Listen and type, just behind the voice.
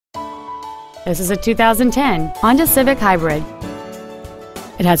This is a 2010 Honda Civic Hybrid.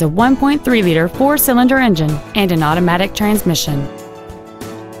 It has a 1.3-liter four-cylinder engine and an automatic transmission.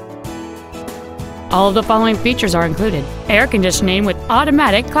 All of the following features are included: air conditioning with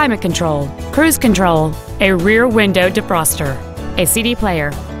automatic climate control, cruise control, a rear window defroster, a CD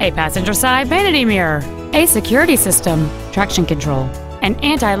player, a passenger side vanity mirror, a security system, traction control, an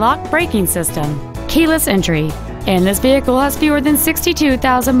anti-lock braking system, keyless entry, and this vehicle has fewer than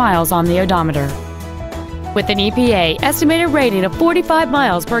 62,000 miles on the odometer. With an EPA estimated rating of 45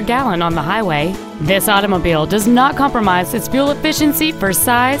 miles per gallon on the highway, this automobile does not compromise its fuel efficiency for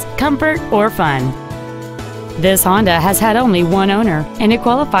size, comfort, or fun. This Honda has had only one owner, and it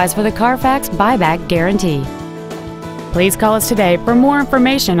qualifies for the Carfax buyback guarantee. Please call us today for more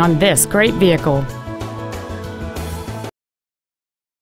information on this great vehicle.